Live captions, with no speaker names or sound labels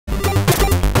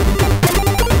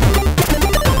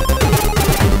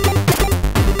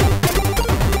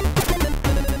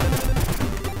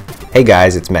Hey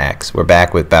guys, it's Max. We're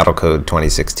back with Battlecode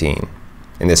 2016.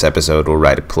 In this episode, we'll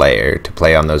write a player to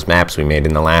play on those maps we made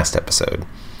in the last episode.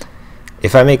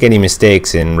 If I make any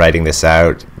mistakes in writing this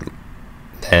out,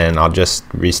 then I'll just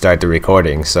restart the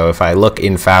recording. So if I look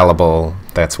infallible,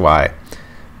 that's why.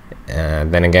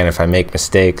 Then again, if I make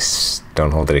mistakes,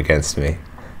 don't hold it against me.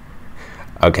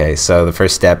 Okay, so the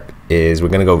first step is we're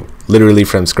going to go literally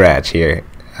from scratch here.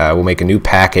 We'll make a new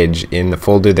package in the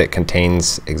folder that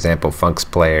contains example funcs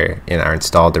player in our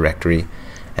install directory,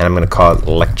 and I'm going to call it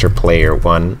lecture player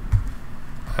 1.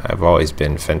 I've always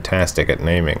been fantastic at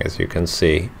naming, as you can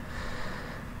see.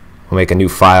 We'll make a new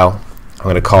file. I'm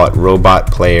going to call it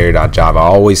robotplayer.java.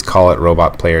 Always call it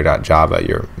robotplayer.java,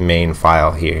 your main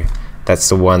file here. That's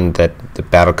the one that the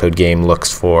Battlecode game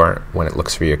looks for when it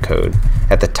looks for your code.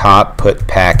 At the top, put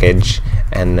package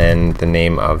and then the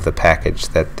name of the package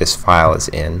that this file is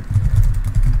in.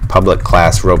 Public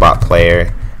class robot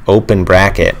player, open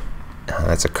bracket,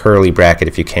 that's a curly bracket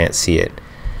if you can't see it.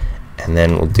 And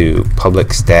then we'll do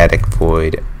public static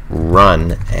void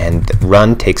run, and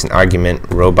run takes an argument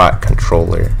robot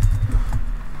controller.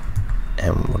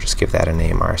 And we'll just give that a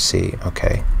name, RC.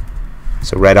 Okay.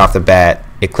 So right off the bat,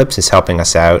 Eclipse is helping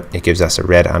us out. It gives us a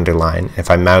red underline.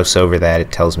 If I mouse over that,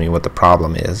 it tells me what the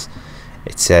problem is.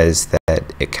 It says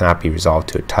that it cannot be resolved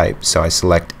to a type. So I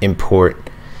select import,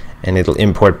 and it'll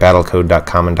import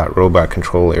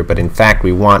battlecode.common.robotcontroller, but in fact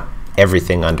we want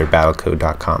everything under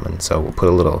battlecode.common. So we'll put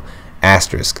a little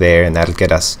asterisk there, and that'll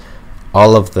get us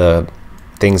all of the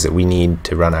things that we need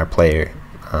to run our player.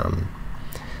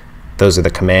 Those are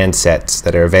the command sets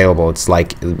that are available. It's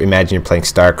like, imagine you're playing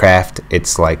StarCraft.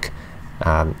 It's like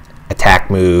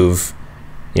attack move,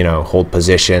 hold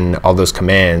position. All those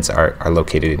commands are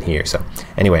located in here. So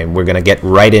anyway, we're going to get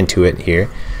right into it here.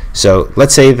 So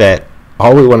let's say that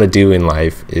all we want to do in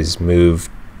life is move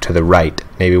to the right.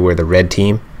 Maybe we're the red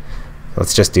team.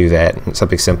 Let's just do that.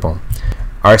 Something simple.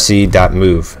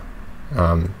 rc.move.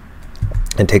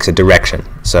 It takes a direction.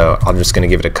 So I'm just going to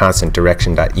give it a constant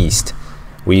direction.east.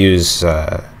 We use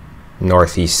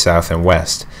north, east, south, and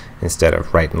west instead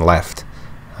of right and left.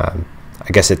 I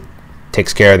guess it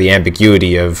takes care of the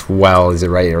ambiguity of, well, is it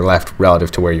right or left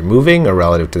relative to where you're moving or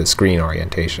relative to the screen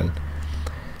orientation.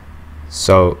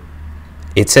 So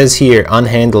it says here,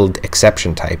 unhandled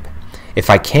exception type. If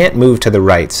I can't move to the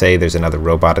right, say there's another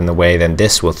robot in the way, then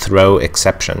this will throw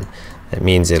exception. That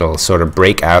means it'll sort of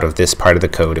break out of this part of the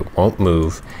code. It won't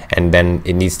move, and then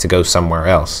it needs to go somewhere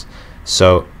else.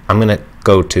 So I'm going to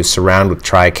go to surround with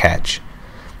try catch,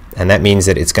 and that means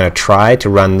that it's going to try to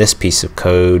run this piece of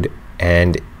code,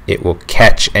 and it will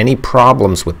catch any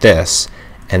problems with this,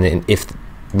 and then if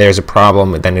there's a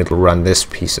problem, then it'll run this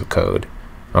piece of code.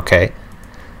 Okay.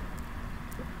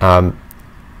 So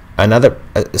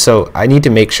I need to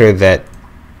make sure that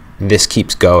this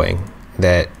keeps going,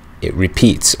 that it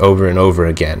repeats over and over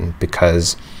again,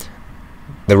 because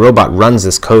the robot runs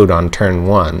this code on turn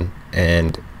 1,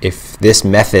 and if this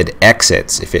method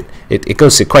exits, if it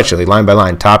goes sequentially, line by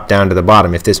line, top down to the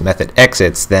bottom. If this method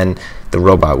exits, then the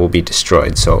robot will be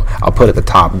destroyed. So I'll put at the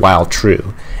top while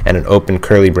true, and an open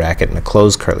curly bracket and a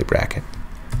closed curly bracket.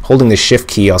 Holding the shift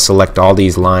key, I'll select all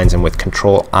these lines, and with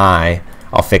control I,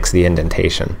 I'll fix the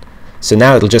indentation. So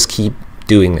now it'll just keep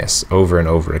doing this over and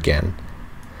over again.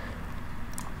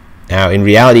 Now in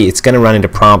reality, it's going to run into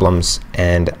problems,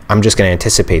 and I'm just going to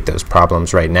anticipate those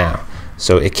problems right now.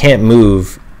 So it can't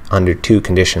move under two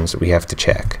conditions that we have to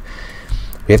check.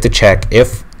 We have to check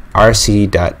if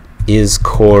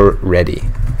rc.isCoreReady,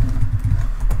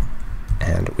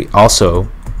 and we also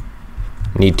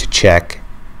need to check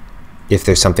if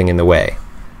there's something in the way.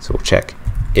 So we'll check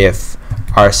if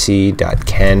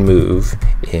rc.canMove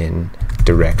in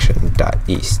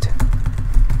direction.east,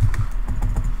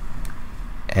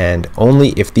 and only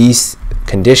if these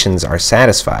conditions are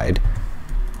satisfied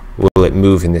will it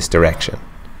move in this direction.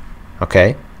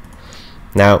 Okay?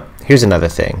 Now, here's another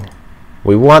thing.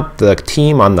 We want the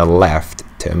team on the left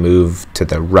to move to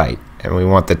the right, and we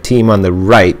want the team on the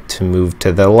right to move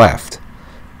to the left.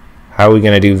 How are we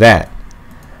going to do that?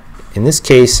 In this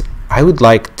case, I would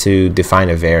like to define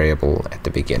a variable at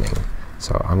the beginning.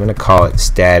 So I'm going to call it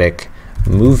static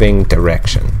moving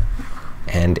direction,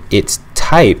 and its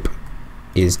type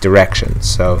is direction.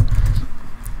 So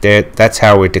that's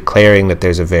how we're declaring that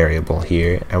there's a variable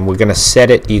here, and we're going to set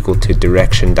it equal to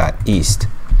direction.east.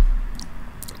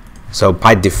 So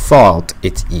by default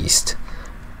it's east,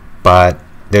 but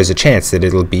there's a chance that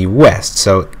it'll be west.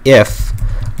 So if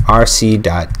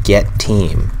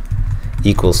rc.getTeam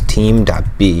equals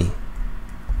team.b,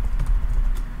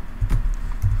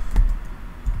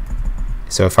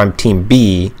 so if I'm team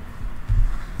B,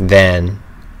 then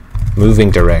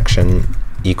moving direction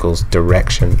equals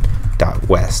direction dot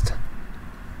west.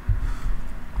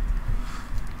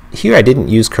 Here I didn't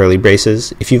use curly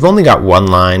braces. If you've only got one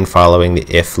line following the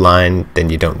if line, then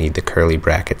you don't need the curly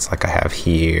brackets like I have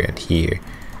here and here.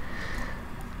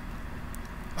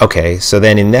 Okay, so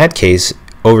then in that case,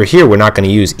 over here we're not going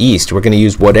to use east. We're going to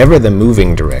use whatever the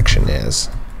moving direction is.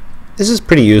 This is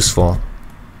pretty useful.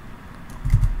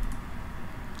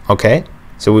 Okay,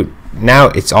 so now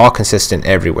it's all consistent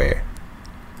everywhere.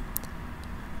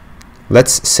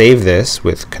 Let's save this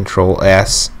with Control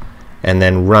S and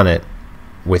then run it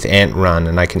with ant run,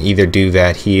 and I can either do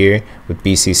that here with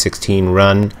BC16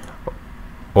 run,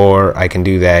 or I can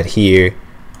do that here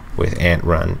with ant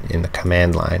run in the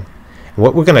command line. And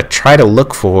what we're going to try to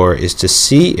look for is to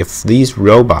see if these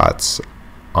robots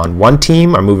on one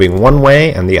team are moving one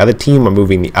way and the other team are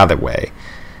moving the other way.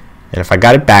 And if I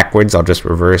got it backwards, I'll just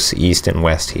reverse east and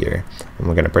west here, and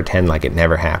we're going to pretend like it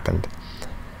never happened.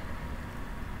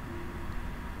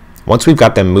 Once we've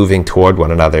got them moving toward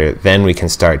one another, then we can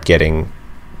start getting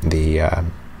the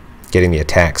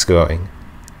attacks going.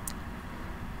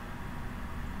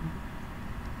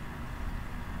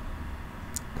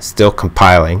 Still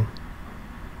compiling,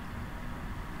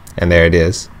 and there it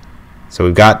is. So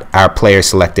we've got our player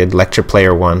selected, lecture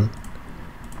player 1,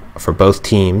 for both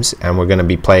teams, and we're going to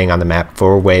be playing on the map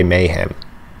 4-Way Mayhem.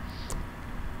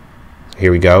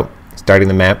 Here we go, starting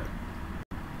the map.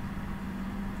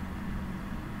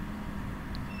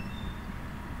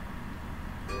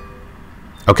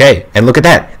 Okay, and look at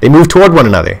that. They move toward one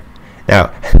another.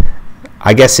 Now,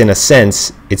 I guess in a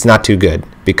sense, it's not too good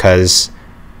because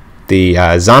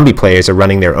the zombie players are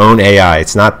running their own AI.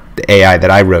 It's not the AI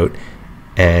that I wrote.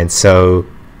 And so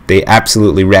they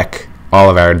absolutely wreck all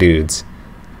of our dudes.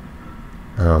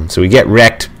 So we get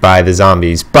wrecked by the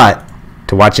zombies. But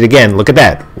to watch it again, look at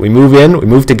that. We move in, we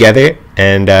move together,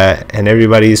 and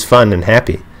everybody's fun and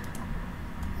happy.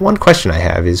 One question I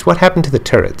have is, what happened to the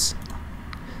turrets?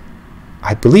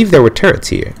 I believe there were turrets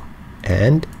here,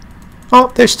 and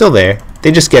oh, they're still there.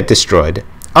 They just get destroyed.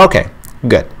 Okay,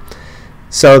 good.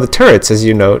 So the turrets, as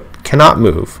you note, cannot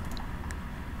move,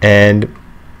 and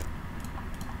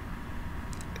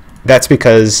that's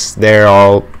because they're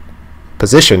all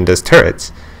positioned as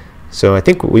turrets. So I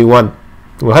think we'll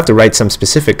have to write some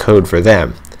specific code for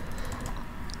them.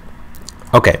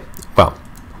 Okay, well,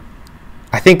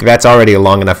 I think that's already a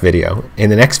long enough video.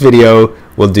 In the next video,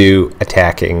 we'll do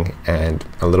attacking and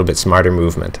a little bit smarter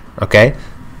movement. Okay?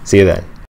 See you then.